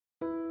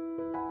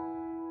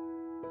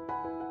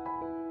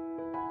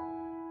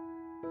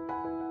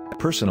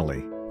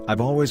Personally, I've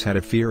always had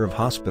a fear of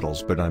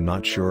hospitals, but I'm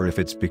not sure if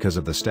it's because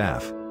of the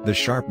staff, the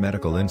sharp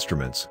medical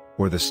instruments,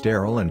 or the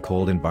sterile and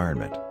cold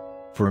environment.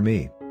 For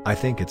me, I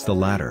think it's the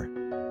latter.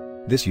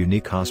 This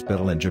unique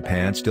hospital in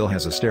Japan still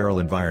has a sterile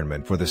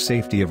environment for the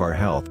safety of our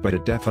health, but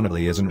it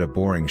definitely isn't a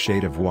boring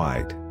shade of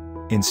white.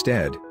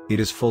 Instead, it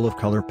is full of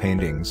color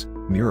paintings,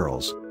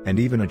 murals, and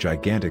even a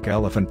gigantic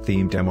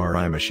elephant-themed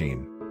MRI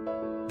machine.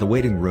 The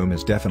waiting room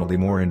is definitely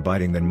more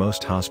inviting than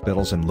most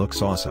hospitals and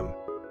looks awesome.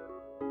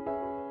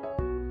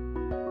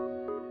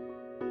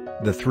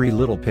 The Three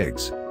Little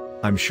Pigs.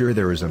 I'm sure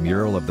there is a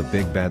mural of the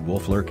big bad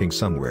wolf lurking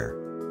somewhere.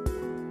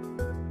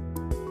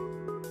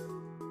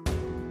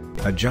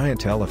 A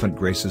giant elephant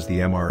graces the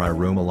MRI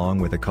room along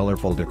with a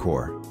colorful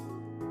decor.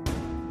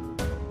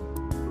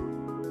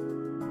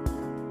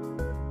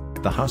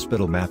 The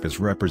hospital map is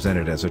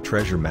represented as a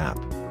treasure map.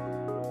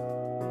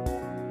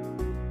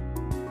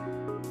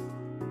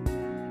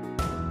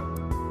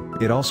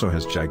 It also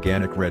has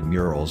gigantic red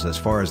murals as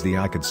far as the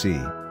eye could see.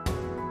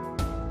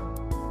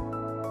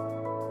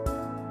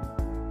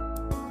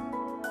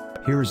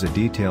 Here is a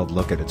detailed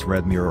look at its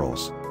red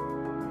murals.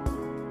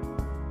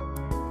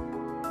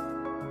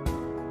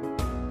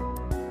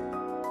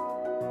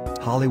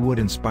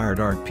 Hollywood-inspired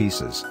art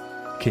pieces.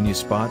 Can you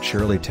spot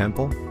Shirley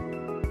Temple?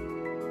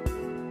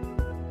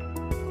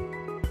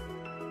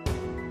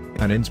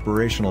 An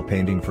inspirational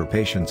painting for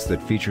patients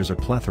that features a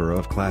plethora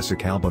of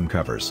classic album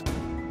covers.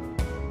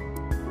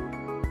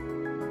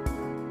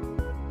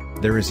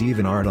 There is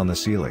even art on the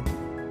ceiling.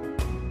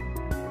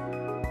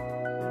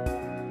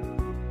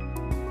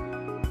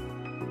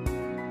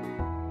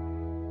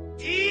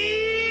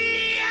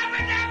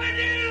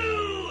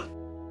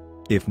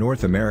 If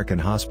North American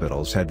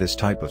hospitals had this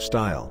type of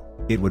style,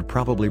 it would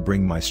probably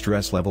bring my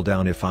stress level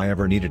down if I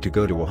ever needed to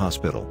go to a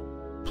hospital.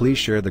 Please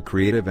share the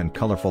creative and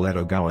colorful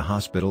Edogawa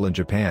Hospital in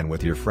Japan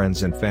with your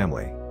friends and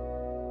family.